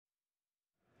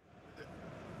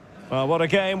Well, what a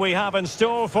game we have in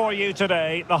store for you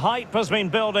today. The hype has been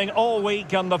building all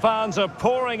week and the fans are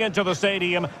pouring into the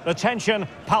stadium. The tension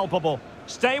palpable.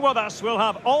 Stay with us. We'll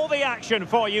have all the action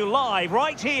for you live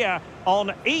right here on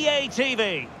EA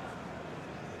TV.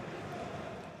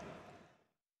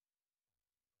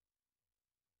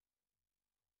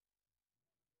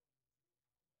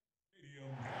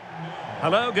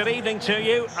 Hello, good evening to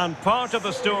you, and part of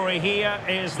the story here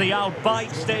is the Al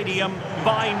Bayt Stadium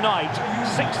by night,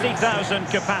 60,000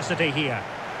 capacity here.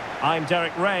 I'm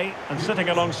Derek Ray, and sitting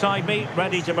alongside me,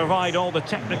 ready to provide all the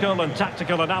technical and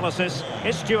tactical analysis,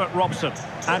 is Stuart Robson.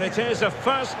 And it is a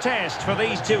first test for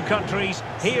these two countries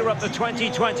here at the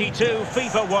 2022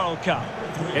 FIFA World Cup.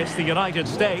 It's the United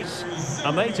States,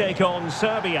 and they take on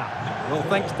Serbia. Well,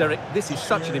 thanks, Derek. This is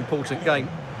such an important game.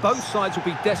 Both sides will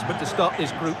be desperate to start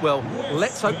this group well.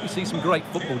 Let's hope we see some great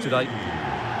football today.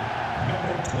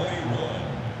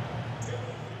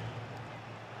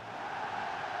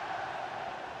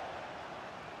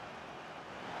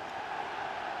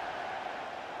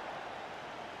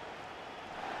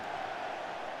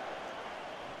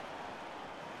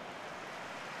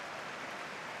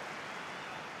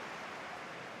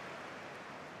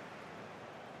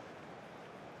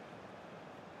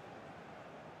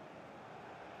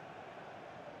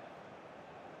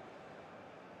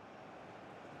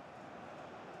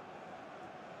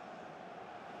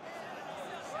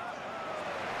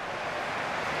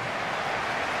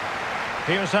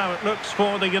 Here's how it looks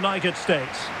for the United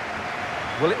States.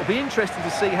 Well, it'll be interesting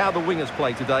to see how the wingers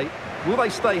play today. Will they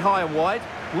stay high and wide?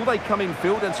 Will they come in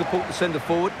field and support the centre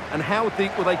forward? And how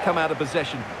deep will they come out of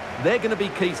possession? They're going to be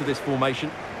key to this formation.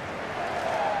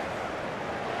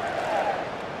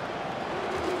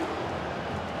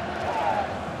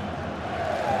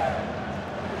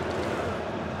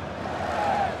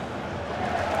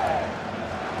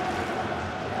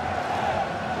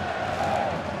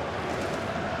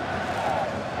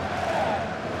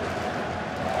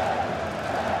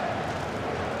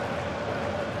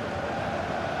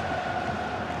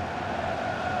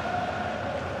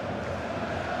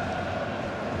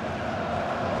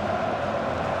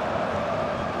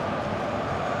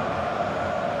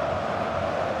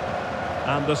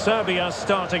 And the Serbia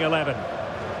starting 11.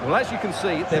 Well, as you can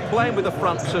see, they're playing with a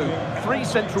front two, 3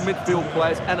 central midfield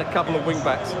players and a couple of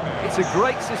wing-backs. It's a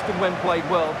great system when played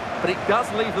well, but it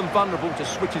does leave them vulnerable to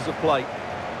switches of play.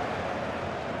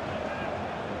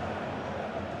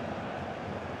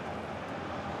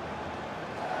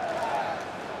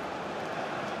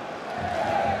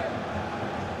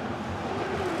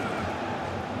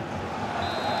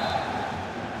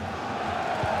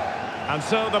 And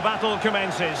so the battle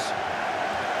commences.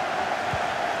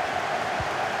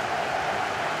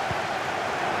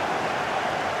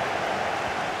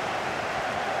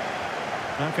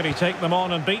 How can he take them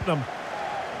on and beat them?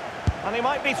 And he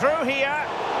might be through here.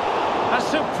 A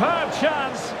superb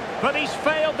chance, but he's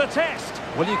failed the test.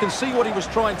 Well, you can see what he was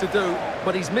trying to do,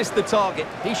 but he's missed the target.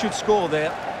 He should score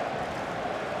there.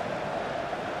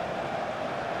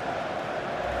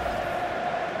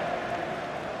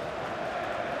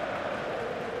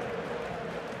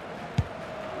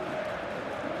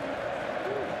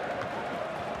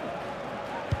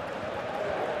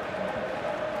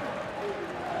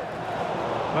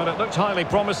 Well, it looked highly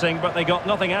promising, but they got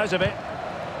nothing out of it.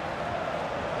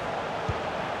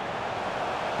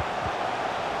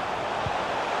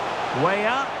 Way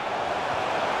up.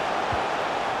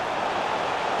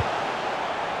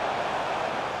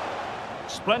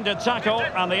 Splendid tackle,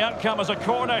 and the outcome is a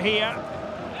corner here.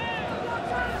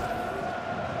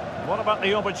 What about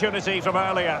the opportunity from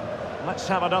earlier? Let's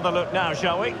have another look now,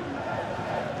 shall we?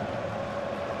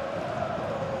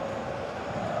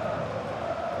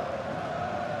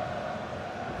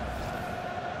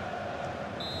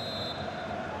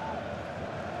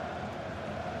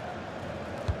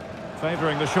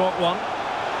 Favouring the short one.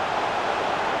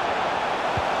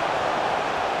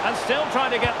 And still trying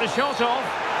to get the shot off.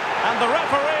 And the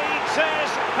referee says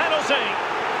penalty.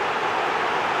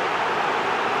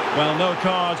 Well, no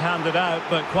card handed out,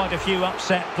 but quite a few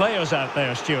upset players out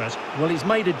there, Stuart. Well, he's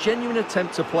made a genuine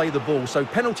attempt to play the ball, so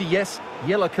penalty yes,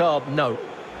 yellow card no.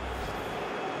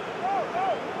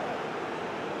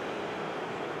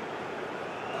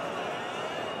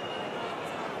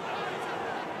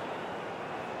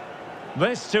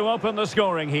 This to open the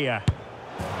scoring here.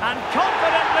 And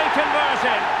confidently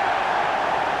converted.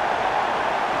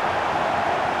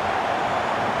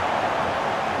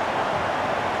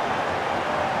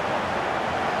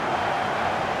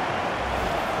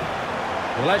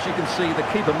 Well, as you can see, the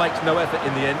keeper makes no effort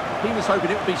in the end. He was hoping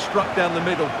it would be struck down the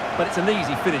middle, but it's an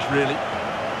easy finish, really.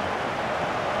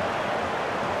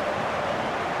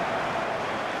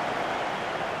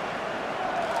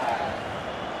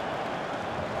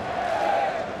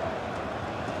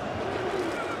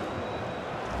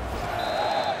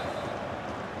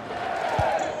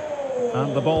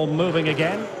 And the ball moving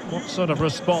again. What sort of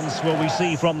response will we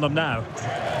see from them now?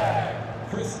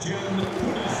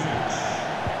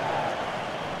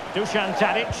 Dusan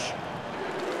Tadic.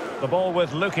 The ball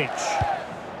with Lukic.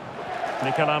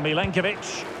 Nikola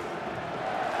Milenkovic.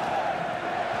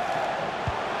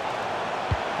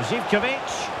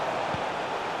 Zivkovic.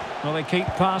 Well, they keep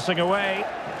passing away,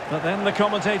 but then the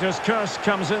commentator's curse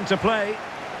comes into play.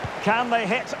 Can they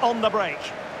hit on the break?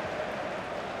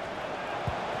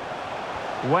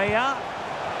 Weah.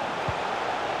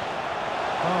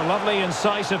 Oh, lovely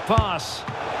incisive pass.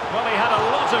 Well, he had a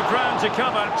lot of ground to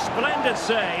cover. Splendid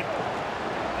save.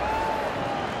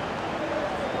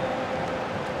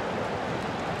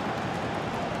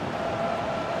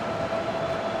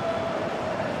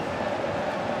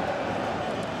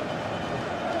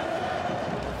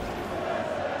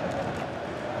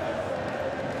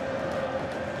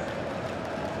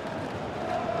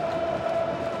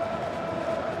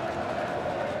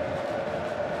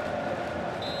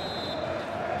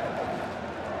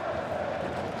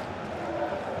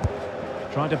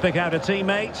 Trying to pick out a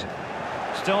teammate.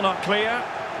 Still not clear.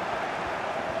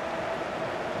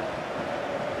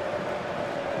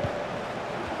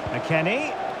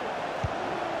 McKennie.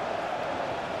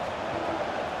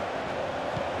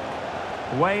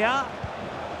 Weah.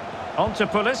 On to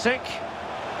Pulisic.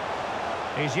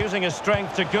 He's using his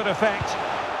strength to good effect.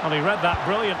 Well, he read that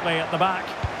brilliantly at the back.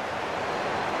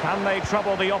 Can they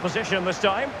trouble the opposition this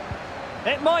time?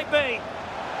 It might be.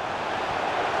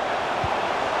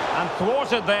 And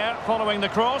thwarted there, following the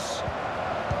cross.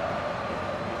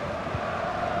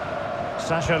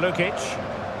 Sasha Lukic.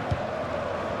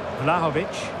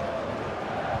 Vlahovic.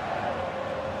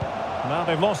 Now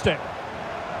they've lost it.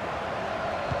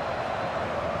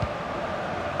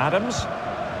 Adams.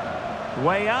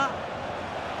 Weah.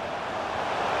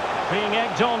 Being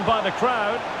egged on by the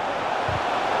crowd.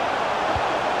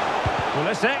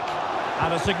 Pulisic.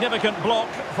 And a significant block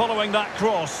following that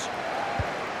cross.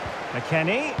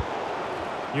 McKennie.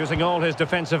 Using all his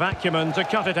defensive acumen to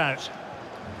cut it out.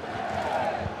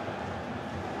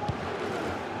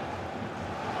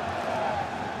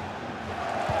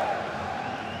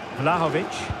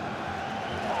 Vlahovic.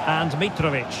 And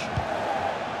Mitrovic.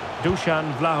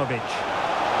 Dusan Vlahovic.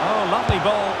 Oh, lovely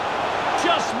ball.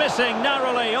 Just missing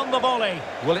narrowly on the volley.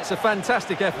 Well, it's a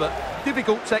fantastic effort.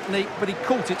 Difficult technique, but he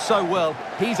caught it so well.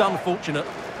 He's unfortunate.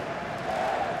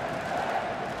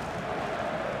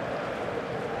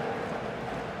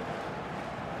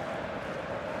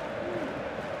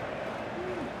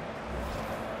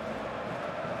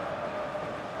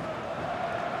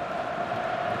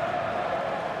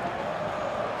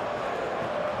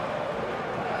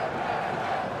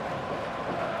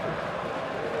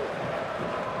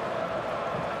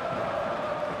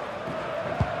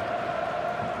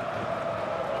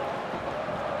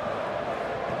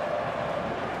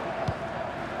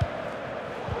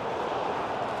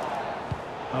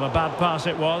 Well, a bad pass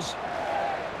it was.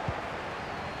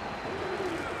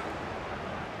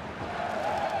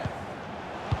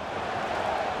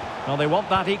 Well, they want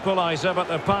that equaliser, but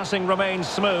the passing remains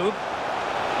smooth.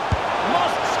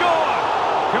 Must score!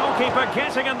 Goalkeeper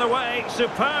getting in the way.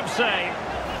 Superb save.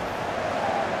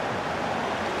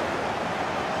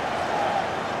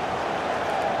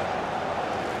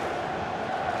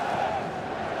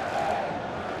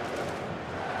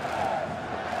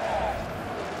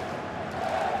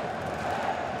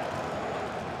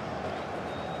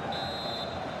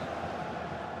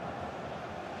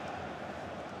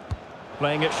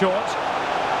 Playing it short.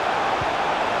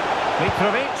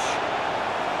 Mitrovic.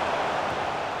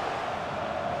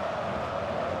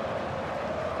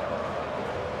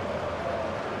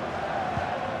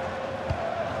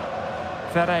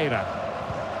 Ferreira.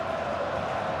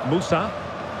 Musa.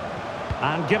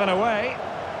 And given away.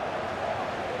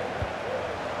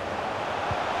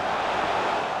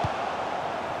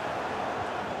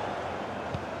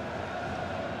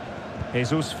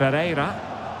 Jesus Ferreira.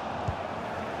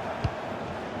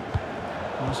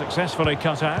 Successfully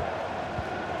cut out.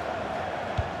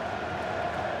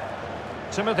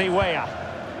 Timothy Weah.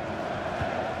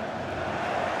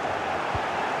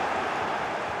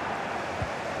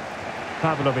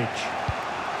 Pavlovic.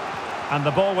 And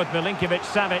the ball with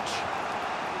Milinkovic-Savic.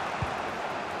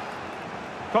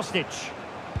 Kostic.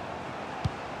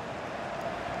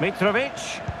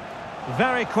 Mitrovic.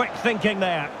 Very quick thinking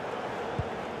there.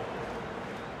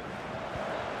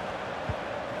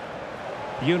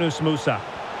 Yunus Musa.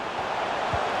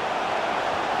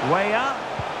 Weah.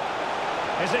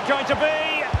 Is it going to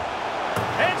be?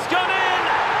 It's gone in!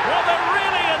 Well, they're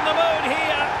really in the mood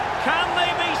here. Can they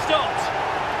be stopped?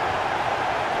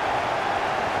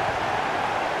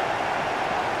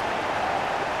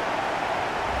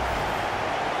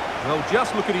 Well,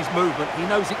 just look at his movement. He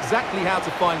knows exactly how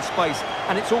to find space,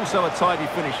 and it's also a tidy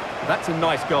finish. That's a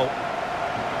nice goal.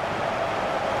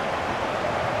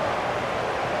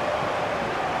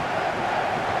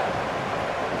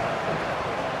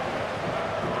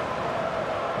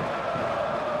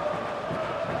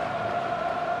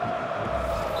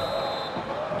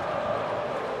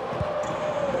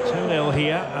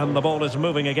 Here, and the ball is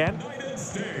moving again. United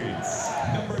States,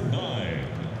 number 9,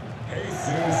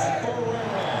 Jesus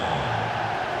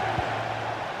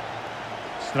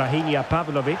Strahinja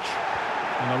Pavlovic,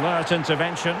 an alert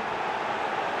intervention.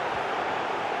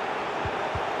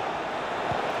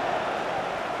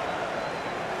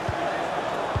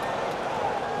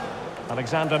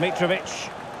 Alexander Mitrovic.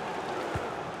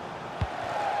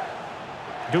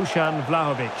 Dusan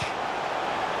Vlahovic.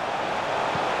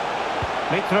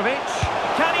 Mitrovic,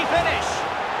 can he finish?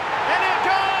 And it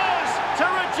goes to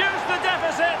reduce the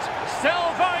deficit.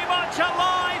 Still very much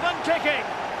alive and kicking.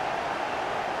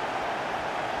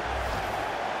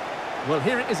 Well,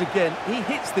 here it is again. He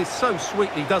hits this so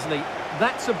sweetly, doesn't he?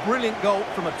 That's a brilliant goal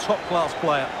from a top-class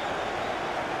player.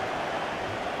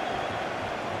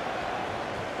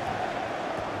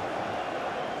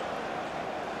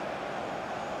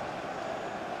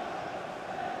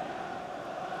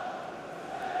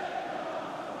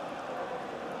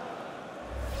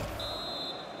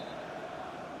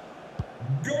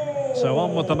 So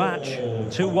on with the match.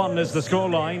 2-1 is the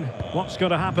scoreline. What's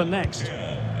going to happen next?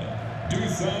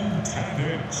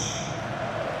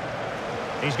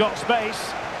 He's got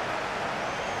space.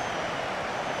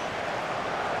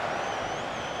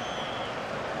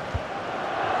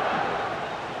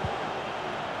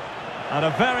 And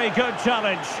a very good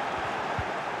challenge.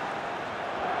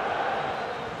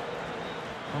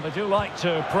 Well, they do like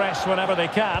to press whenever they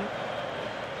can.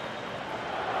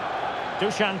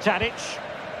 Dusan Tadic.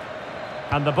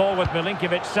 And the ball with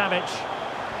Milinkovic-Savic.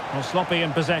 Well, sloppy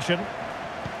in possession.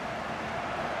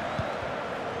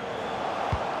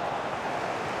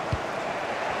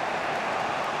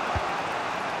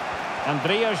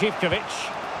 Andrija Živkovic.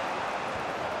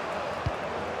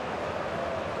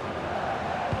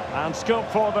 And scope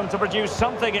for them to produce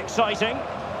something exciting.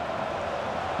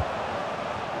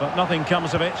 But nothing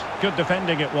comes of it. Good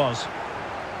defending it was.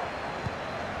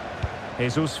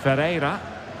 Jesus Ferreira.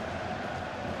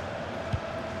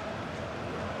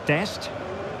 Dest.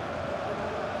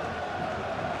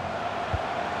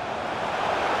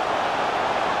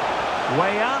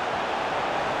 Weah.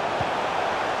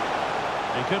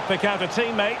 He could pick out a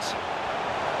teammate.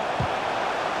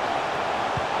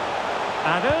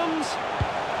 Adams.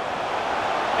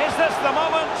 Is this the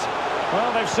moment?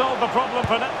 Well, they've solved the problem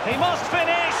for now. He must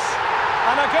finish.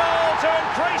 And a goal to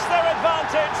increase their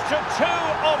advantage to 2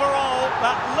 overall.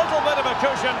 That little bit of a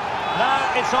cushion. Now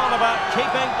it's all about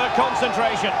keeping the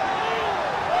concentration.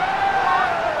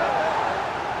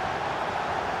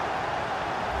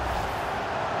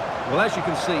 Well, as you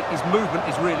can see, his movement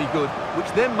is really good, which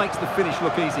then makes the finish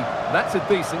look easy. That's a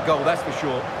decent goal, that's for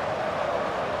sure.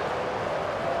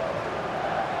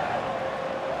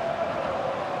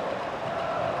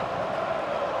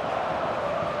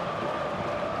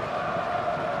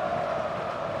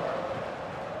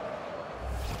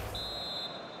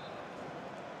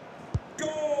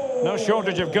 No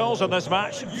shortage of goals in this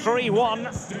match.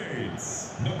 3-1.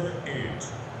 States, number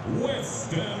 8,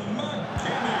 Weston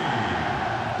McKennie.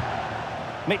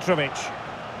 Mitrovic.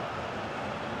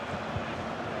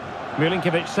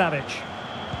 Milinkovic-Savic.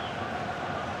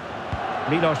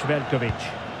 Milos Veljkovic.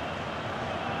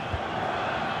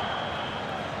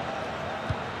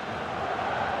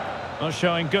 Well,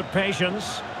 showing good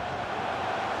patience.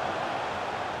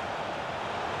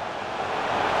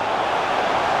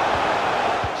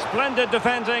 Splendid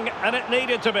defending, and it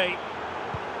needed to be.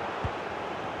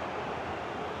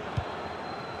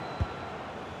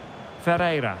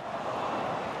 Ferreira.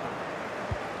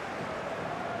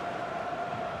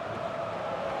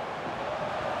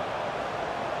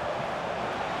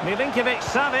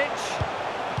 Milinkovic-Savic.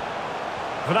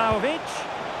 Vlahovic.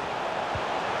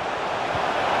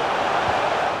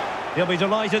 He'll be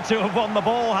delighted to have won the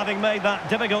ball, having made that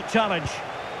difficult challenge.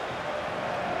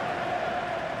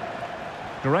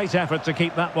 Great effort to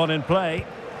keep that one in play.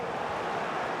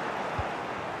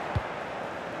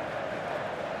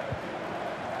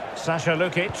 Sasha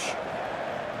Lukic.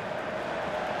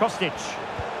 Kostic.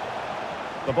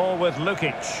 The ball with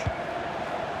Lukic.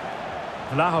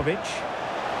 Vlahovic.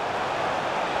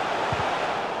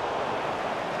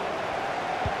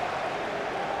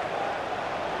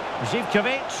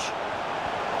 Živkovic.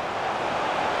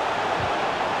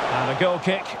 And a goal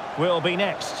kick will be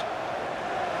next.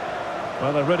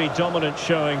 Well, a really dominant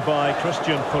showing by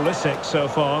Christian Pulisic so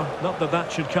far. Not that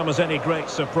that should come as any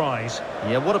great surprise.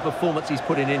 Yeah, what a performance he's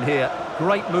putting in here.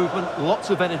 Great movement,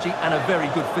 lots of energy, and a very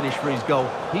good finish for his goal.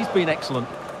 He's been excellent.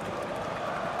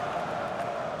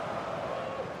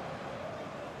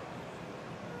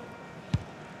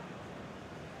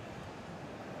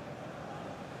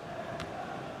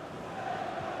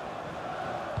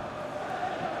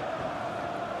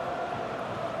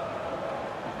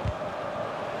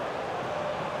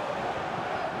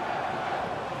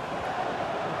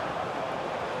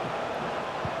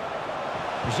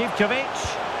 Zivkovic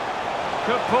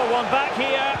could pull one back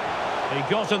here. He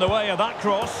got in the way of that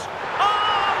cross.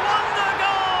 Oh, wonder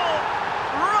goal!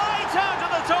 Right out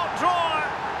of the top drawer.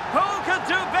 Who could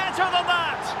do better than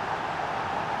that?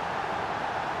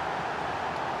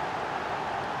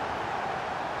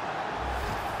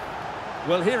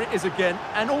 Well, here it is again,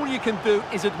 and all you can do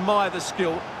is admire the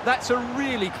skill. That's a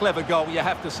really clever goal, you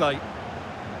have to say.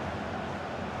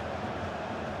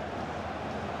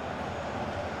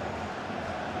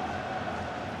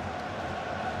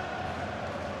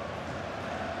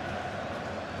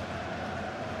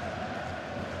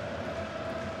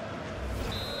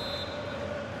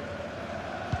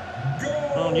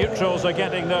 Well, neutrals are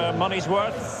getting their money's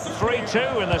worth.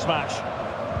 3-2 in this match.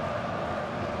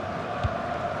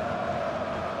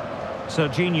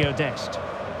 Serginho Dest.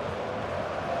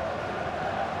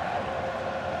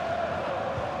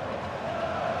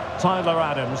 Tyler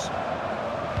Adams.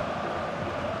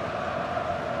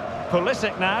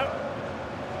 Pulisic now.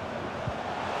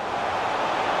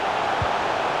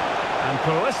 And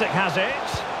Pulisic has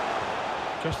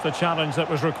it. Just the challenge that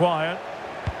was required.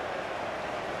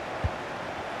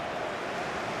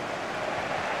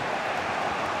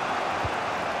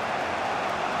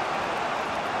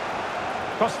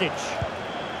 Kostic,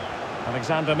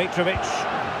 Alexander Mitrovic,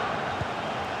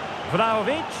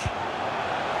 Vlahovic,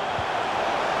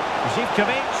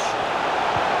 Zivkovic.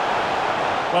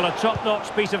 Well, a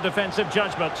top-notch piece of defensive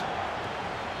judgment.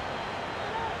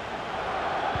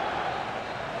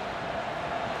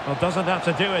 Well, doesn't have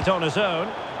to do it on his own.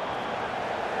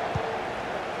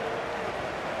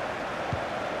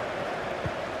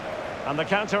 And the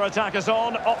counter-attack is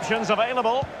on, options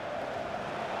available.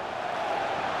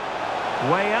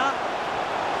 Weah.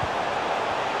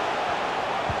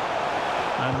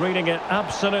 And reading it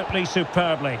absolutely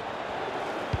superbly.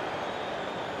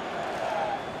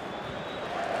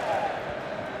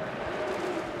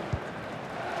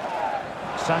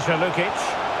 Sasha Lukic.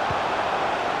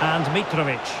 And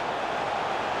Mitrovic.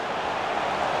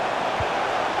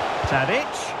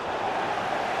 Tadic.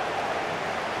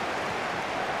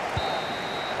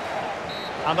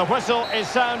 And the whistle is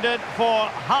sounded for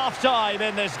half-time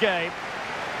in this game.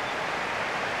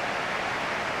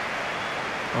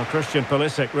 Well, Christian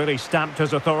Pulisic really stamped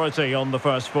his authority on the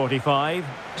first 45.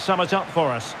 Sum it up for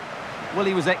us. Well,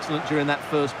 he was excellent during that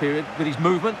first period with his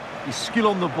movement, his skill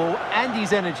on the ball and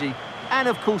his energy. And,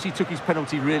 of course, he took his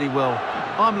penalty really well.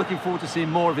 I'm looking forward to seeing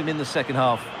more of him in the second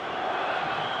half.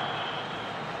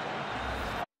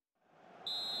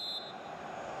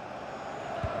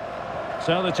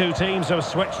 So the two teams have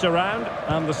switched around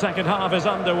and the second half is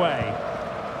underway.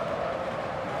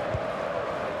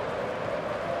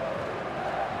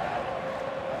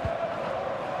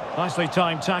 Nicely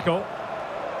timed tackle.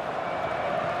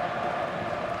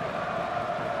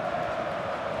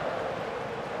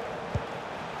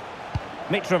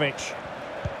 Mitrovic.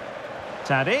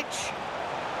 Tadic.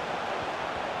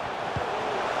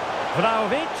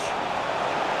 Vlahovic.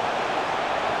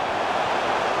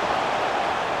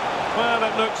 Well,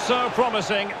 it looked so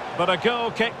promising, but a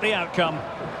goal kicked the outcome.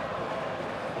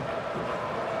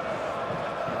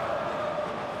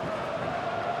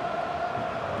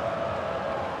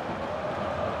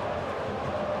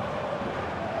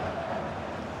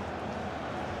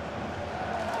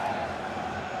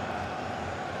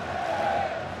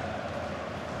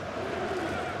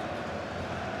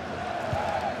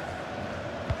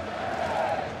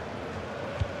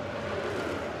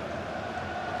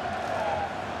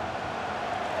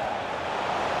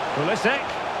 Pulisic.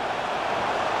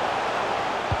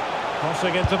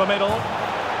 Crossing into the middle.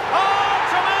 Oh,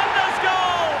 tremendous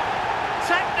goal!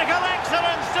 Technical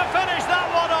excellence to finish that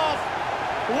one off.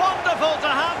 Wonderful to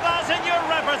have that in your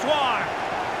repertoire.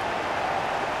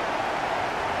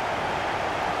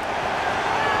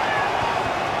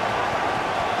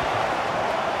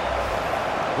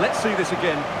 Let's see this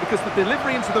again, because the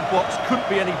delivery into the box couldn't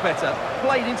be any better.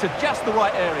 Played into just the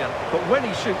right area. But when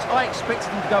he shoots, I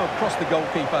expected him to go across the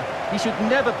goalkeeper. He should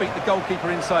never beat the goalkeeper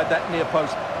inside that near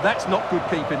post. That's not good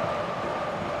keeping.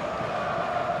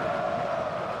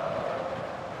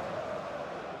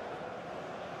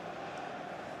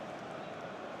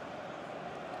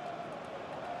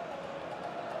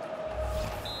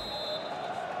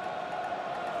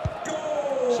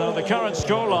 So the current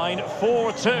scoreline,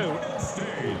 4-2.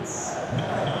 States,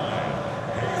 number 9,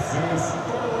 Jesus.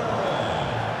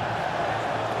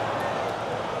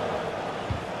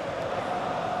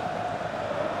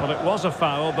 Well, it was a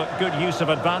foul, but good use of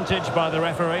advantage by the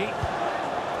referee.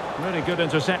 Really good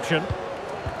interception.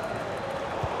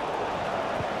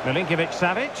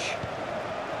 Milinkovic-Savic.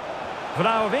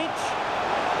 Vlahovic.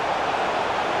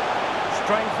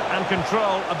 Strength and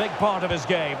control, a big part of his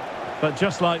game. But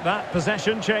just like that,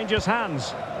 possession changes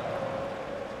hands.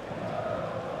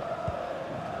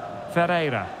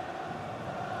 Ferreira.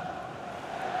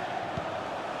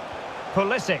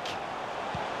 Pulisic.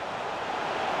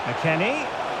 McKennie.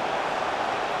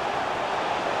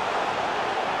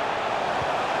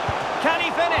 Can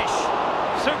he finish?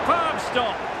 Superb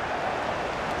stop.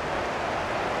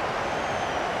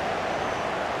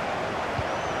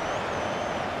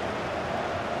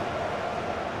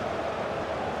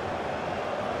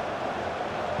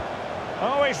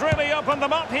 Oh, he's really opened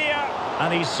them up here.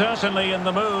 And he's certainly in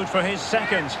the mood for his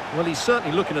second. Well, he's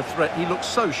certainly looking a threat. He looks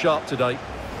so sharp today.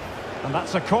 And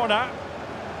that's a corner.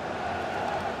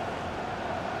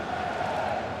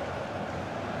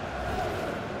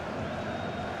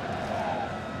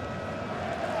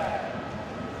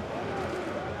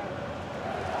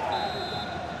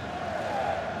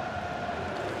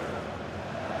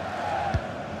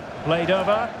 Played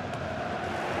over.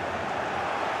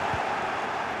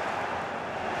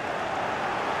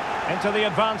 Into the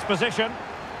advanced position.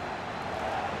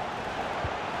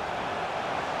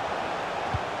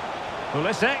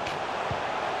 Pulisic.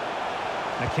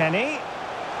 McKennie.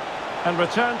 And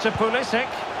return to Pulisic.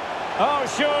 Oh,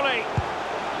 surely.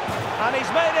 And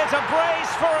he's made it a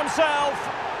brace for himself.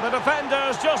 The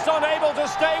defender's just unable to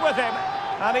stay with him.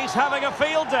 And he's having a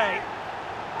field day.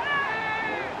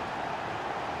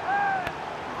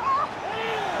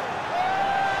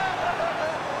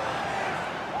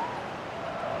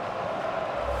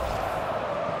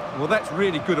 Well, that's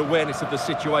really good awareness of the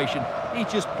situation. He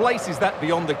just places that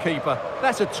beyond the keeper.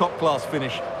 That's a top-class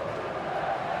finish.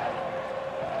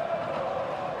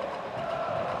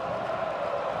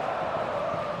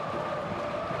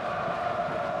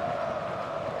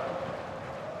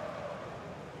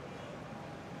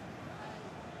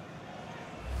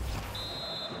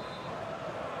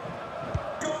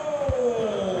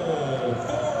 Goal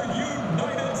for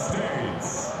United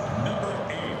States, number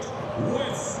 8,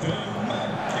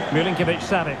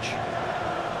 Milinkovic-Savic.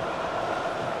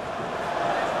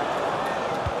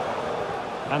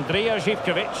 Andrija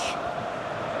Živković.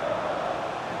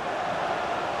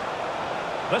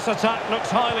 This attack looks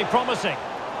highly promising,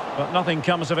 but nothing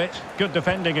comes of it. Good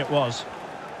defending it was.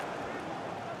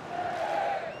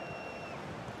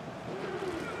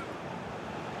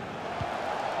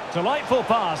 Delightful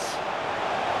pass.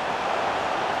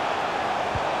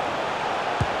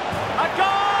 A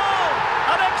goal!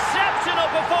 An exceptional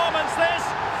performance this.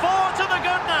 4 to the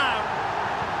good now.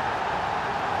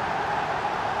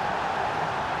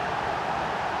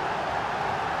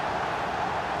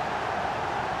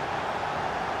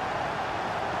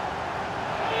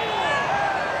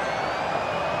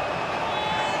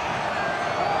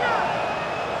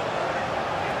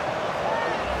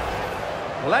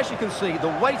 Well, as you can see, the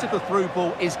weight of the through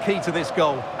ball is key to this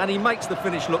goal, and he makes the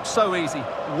finish look so easy.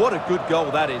 What a good goal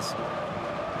that is.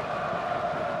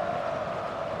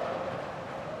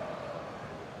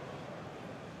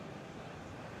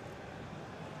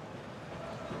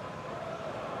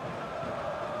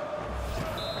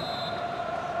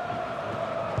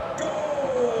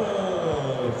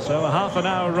 So a half an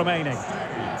hour remaining.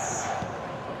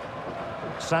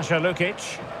 Sasha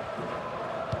Lukic.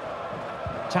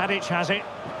 Tadic has it.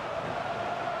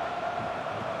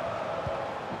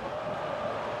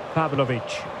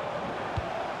 Pavlovic.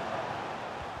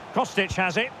 Kostic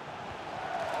has it.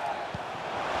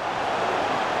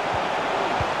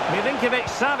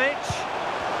 Milinkovic-Savic.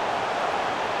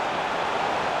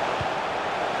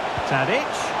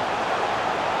 Tadic.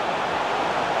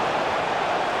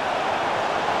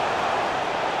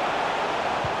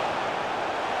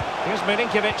 Here's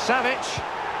Milinkovic-Savic.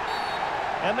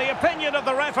 In the opinion of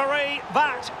the referee,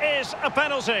 that is a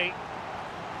penalty.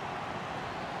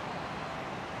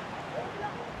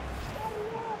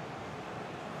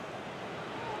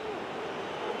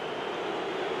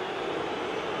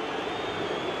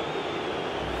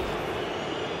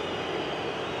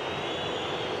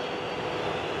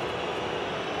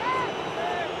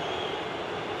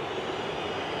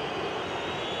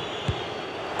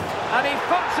 And he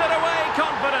puts it away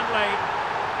confidently.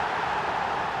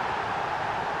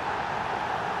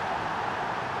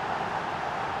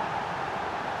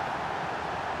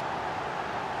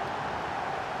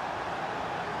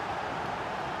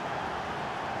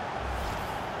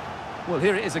 Well,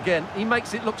 here it is again. He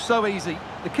makes it look so easy.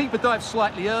 The keeper dives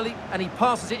slightly early and he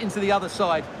passes it into the other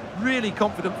side. Really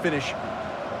confident finish.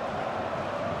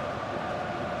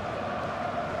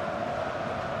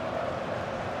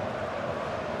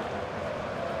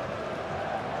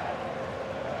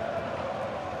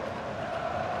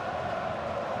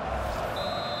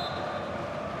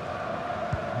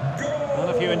 Well,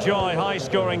 if you enjoy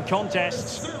high-scoring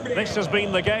contests, this has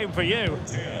been the game for you.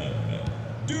 10.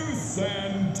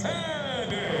 Dusan Tadic.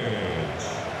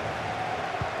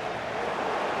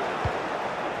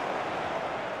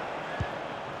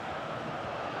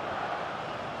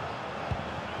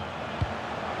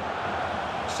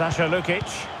 Sasha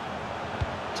Lukic.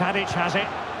 Tadic has it.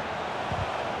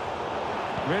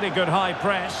 Really good high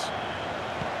press.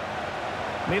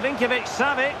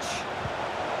 Milinkovic-Savic.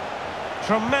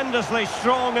 Tremendously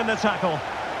strong in the tackle.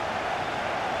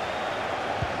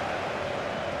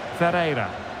 Ferreira.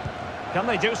 Can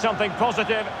they do something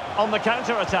positive on the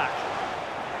counter-attack?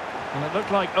 And it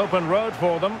looked like open road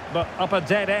for them, but up a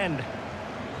dead end.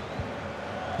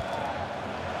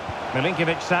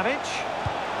 Milinkovic-Savic.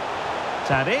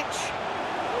 Tadic.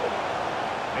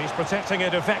 He's protecting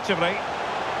it effectively.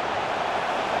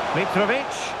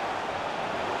 Mitrovic.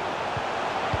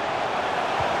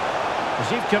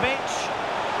 Zivkovic.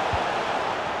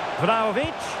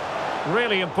 Vlahovic.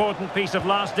 Really important piece of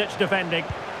last-ditch defending.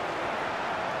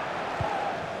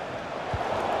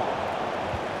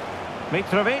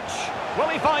 Mitrovic. Will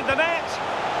he find the net?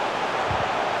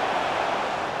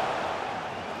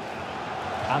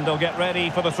 And they'll get ready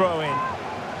for the throw-in.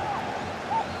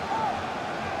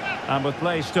 And with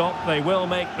play stopped, they will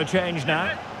make the change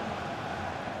now.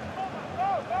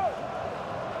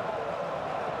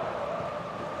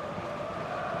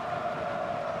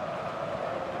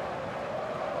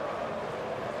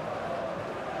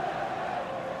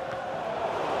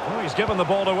 Oh, he's given the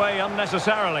ball away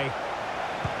unnecessarily.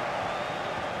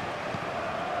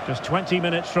 Just 20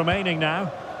 minutes remaining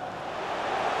now.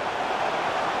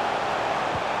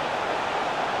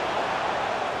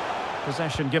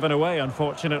 Possession given away,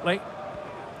 unfortunately.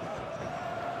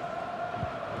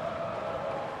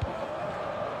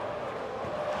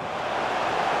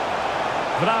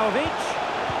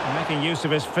 Vlahovic, making use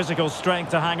of his physical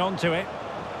strength to hang on to it.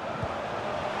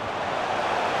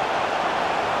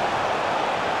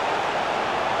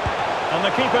 And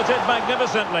the keeper did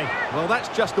magnificently. Well, that's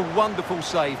just a wonderful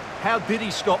save. How did he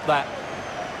stop that?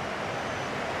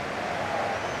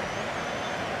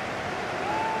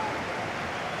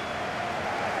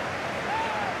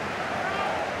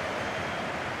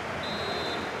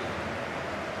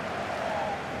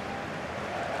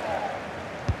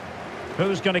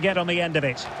 Who's going to get on the end of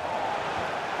it?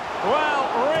 Well,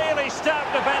 really stout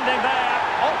defending there,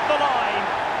 off the line.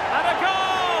 And a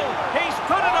goal! He's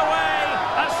put it away!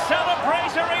 A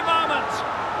celebratory moment!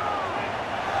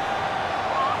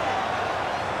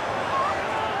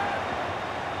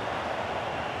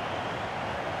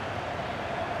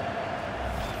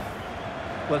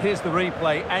 Well, here's the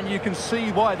replay, and you can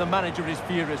see why the manager is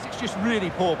furious. It's just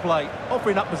really poor play,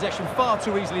 offering up possession far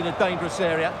too easily in a dangerous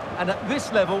area. And at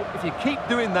this level, if you keep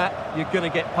doing that, you're going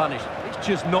to get punished. It's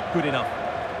just not good enough.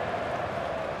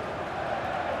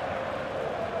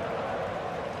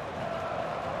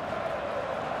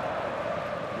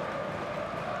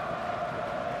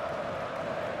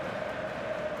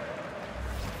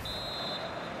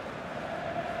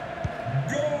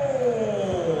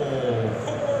 Goal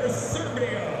for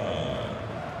Serbia.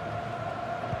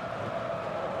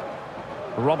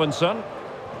 Robinson.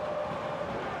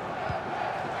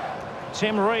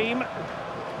 Tim Ream.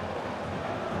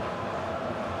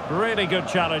 Really good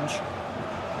challenge.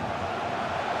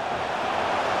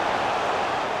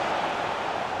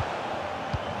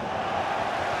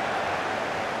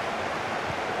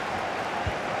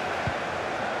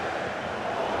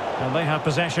 And they have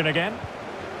possession again.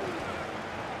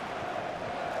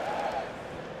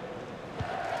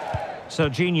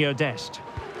 Serginho Dest.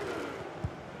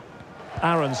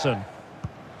 Aronson.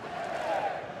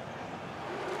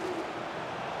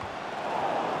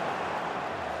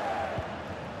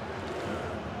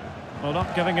 Well,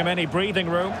 not giving him any breathing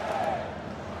room.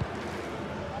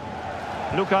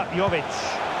 Luka Jovic.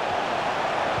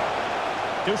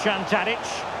 Dusan Tadic.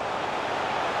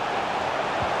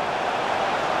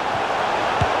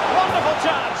 Wonderful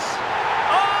chance.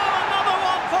 Oh, another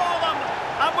one for them.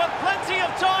 And with plenty of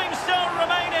time still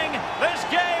remaining, this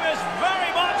game is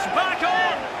very much back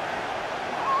on.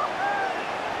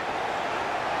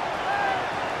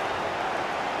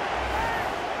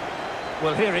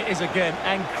 Well, here it is again,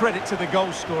 and credit to the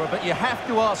goal scorer, but you have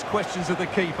to ask questions of the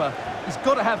keeper. He's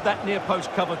got to have that near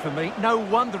post covered for me. No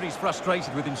wonder he's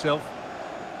frustrated with himself.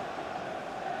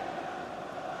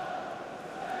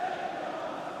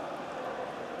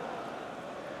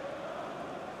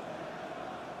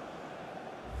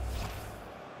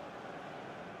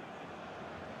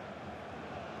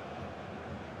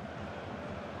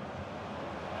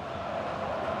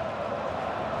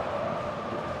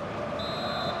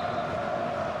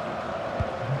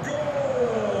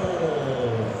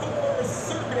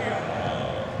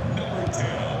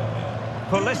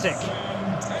 Pulisic.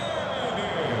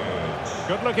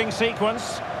 Good-looking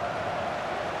sequence.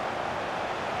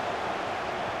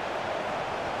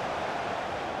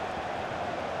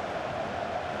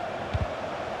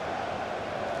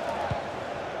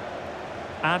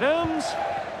 Adams.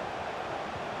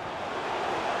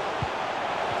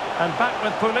 And back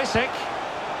with Pulisic.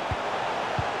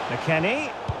 McKennie.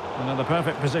 Another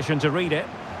perfect position to read it.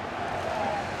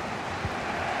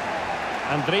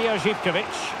 Andrija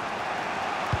Živković.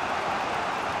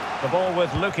 The ball with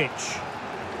Lukic.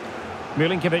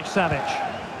 Milinkovic-Savic.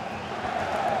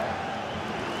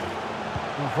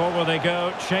 And forward they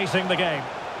go, chasing the game.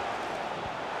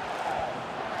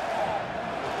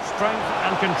 Strength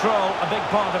and control, a big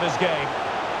part of his game.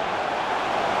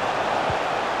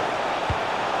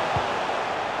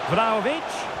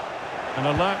 Vlahovic. An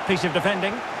alert piece of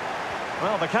defending.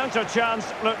 Well, the counter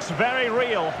chance looks very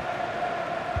real.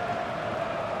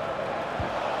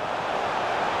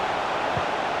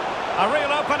 A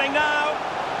real opening now.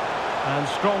 And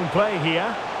strong play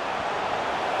here.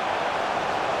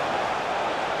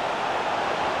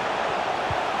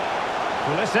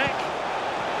 Pulisic.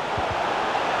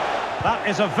 That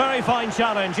is a very fine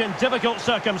challenge in difficult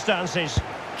circumstances.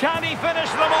 Can he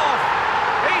finish them off?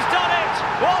 He's done it!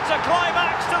 What a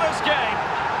climax to this game!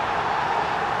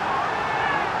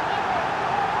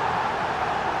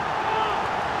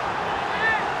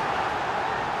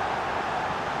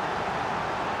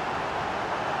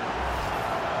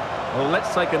 Well,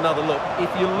 let's take another look. If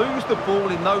you lose the ball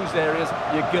in those areas,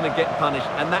 you're going to get punished.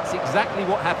 And that's exactly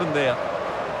what happened there.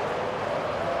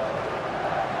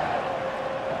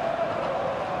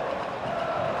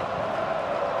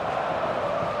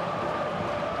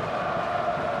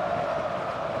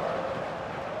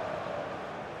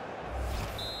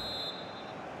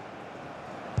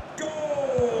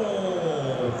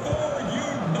 Goal for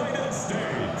United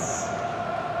States.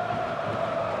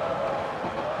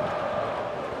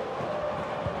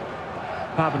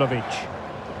 Pavlovic.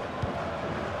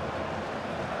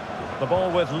 The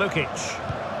ball with Lukic.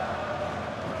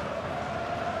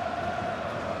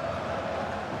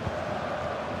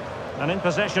 And in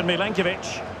possession,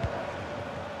 Milinkovic.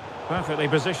 Perfectly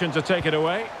positioned to take it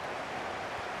away.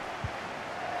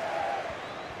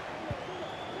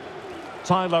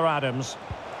 Tyler Adams.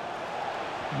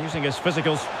 Using his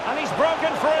physicals. And he's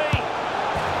broken free.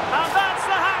 And that's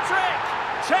the hat-trick!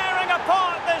 Tearing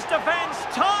apart this defence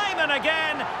time and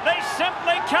again. They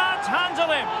simply can't handle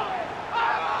him.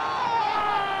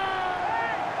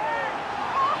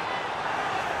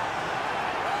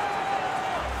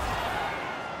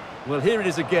 Well, here it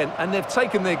is again, and they've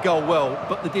taken their goal well,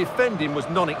 but the defending was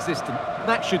non-existent.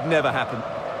 That should never happen.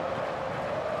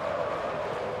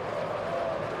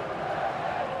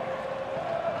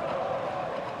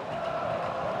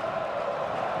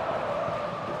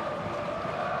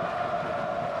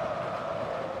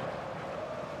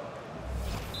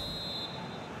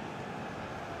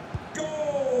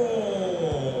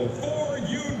 Goal for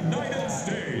United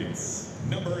States.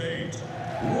 Number 8,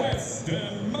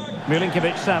 Weston McKennie.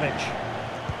 Milinkovic-Savic.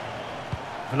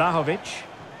 Vlahovic.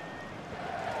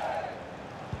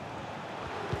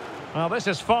 Well, this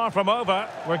is far from over.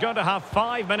 We're going to have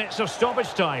 5 minutes of stoppage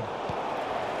time.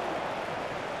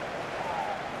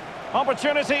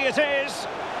 Opportunity it is.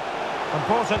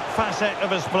 Important facet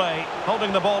of his play.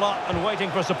 Holding the ball up and waiting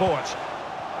for support.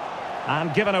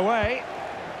 And given away.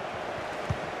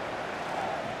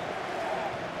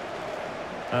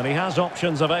 And he has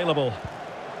options available.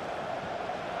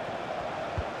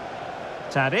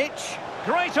 Tadic.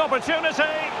 Great opportunity.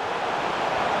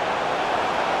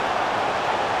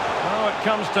 Oh, it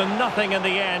comes to nothing in the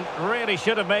end. Really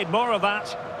should have made more of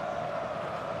that.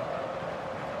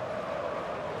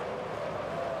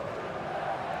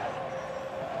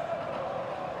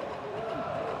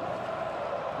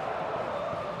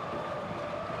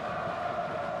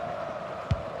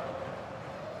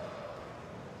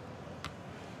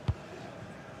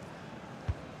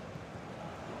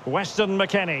 Weston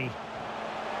McKennie.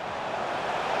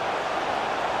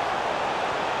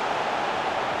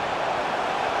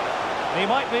 He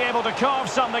might be able to carve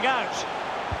something out.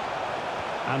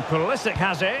 And Pulisic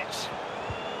has it.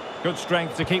 Good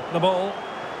strength to keep the ball.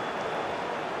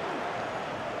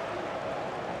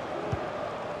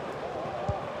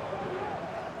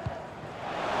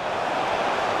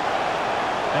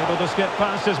 Able to skip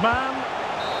past his man.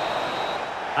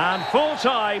 And full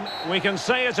time, we can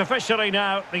say it officially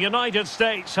now, the United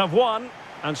States have won.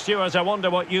 And Stuart, I wonder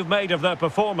what you've made of their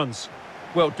performance.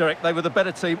 Well, Derek, they were the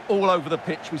better team all over the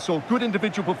pitch. We saw good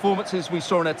individual performances, we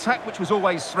saw an attack which was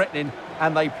always threatening,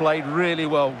 and they played really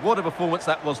well. What a performance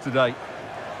that was today.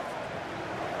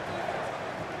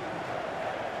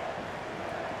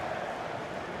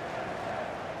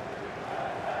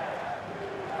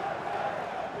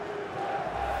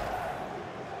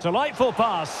 Delightful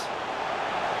pass.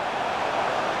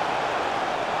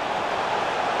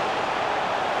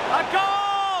 A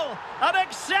goal! An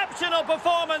exceptional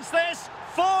performance this.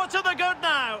 4 to the good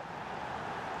now.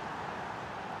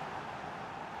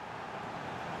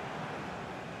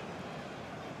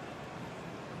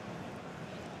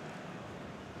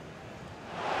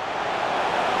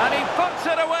 And he puts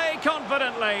it away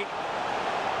confidently.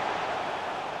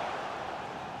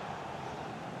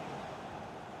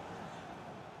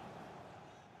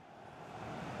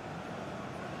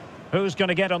 Who's going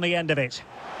to get on the end of it?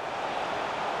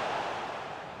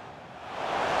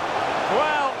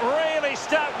 Well, really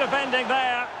stout defending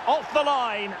there, off the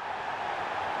line.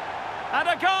 And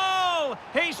a goal!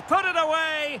 He's put it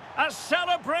away, a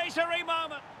celebratory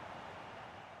moment.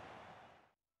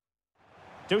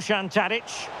 Dusan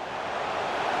Tadic.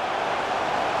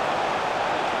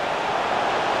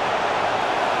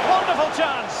 Wonderful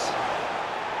chance.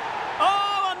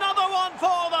 Oh, another one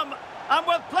for them. And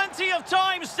with plenty of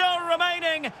time still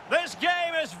remaining, this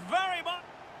game is very much...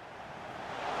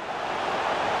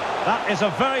 That is a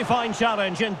very fine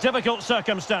challenge in difficult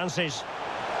circumstances.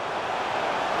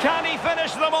 Can he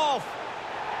finish them off?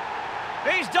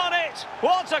 He's done it!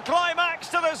 What a climax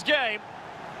to this game!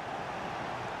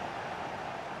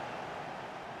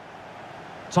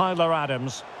 Tyler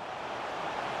Adams.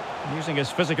 Using his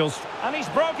physical... And he's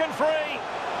broken free!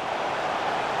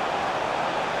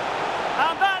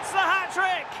 And that's the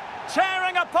hat-trick!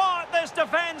 Tearing apart this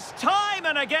defence time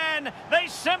and again. They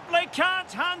simply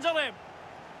can't handle him.